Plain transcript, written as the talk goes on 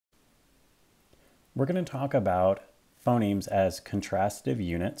we're going to talk about phonemes as contrastive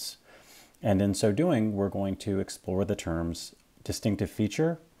units, and in so doing, we're going to explore the terms distinctive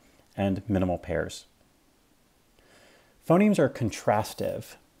feature and minimal pairs. Phonemes are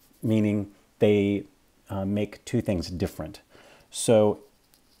contrastive, meaning they make two things different. So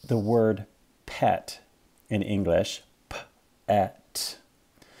the word pet in English, pet,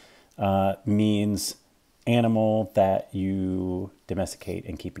 means animal that you domesticate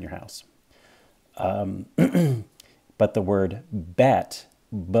and keep in your house. But the word bet,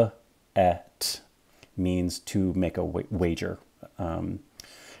 bet, means to make a wager.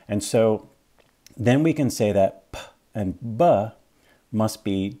 And so then we can say that p and b must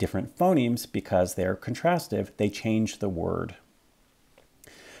be different phonemes because they're contrastive. They change the word.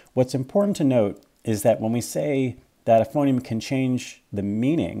 What's important to note is that when we say that a phoneme can change the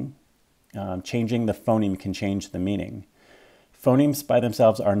meaning, changing the phoneme can change the meaning, phonemes by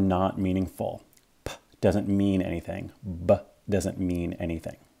themselves are not meaningful. P doesn't mean anything. B doesn't mean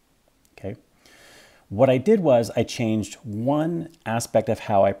anything. Okay? What I did was I changed one aspect of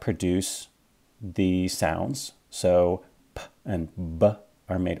how I produce the sounds. So p and b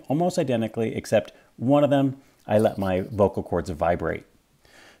are made almost identically, except one of them I let my vocal cords vibrate.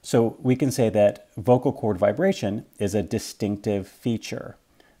 So we can say that vocal cord vibration is a distinctive feature.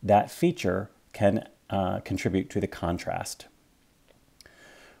 That feature can contribute to the contrast.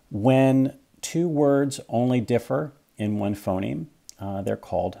 When two words only differ in one phoneme, they're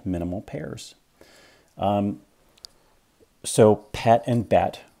called minimal pairs. So pet and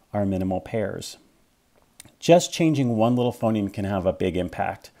bet are minimal pairs. Just changing one little phoneme can have a big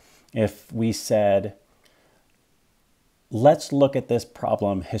impact. If we said, let's look at this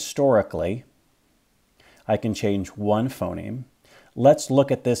problem historically, I can change one phoneme. Let's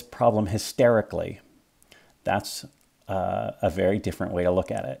look at this problem hysterically. That's a very different way to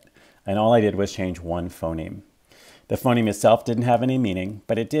look at it. And all I did was change one phoneme. The phoneme itself didn't have any meaning,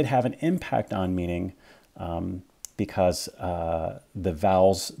 but it did have an impact on meaning because the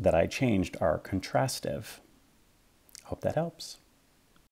vowels that I changed are contrastive. Hope that helps.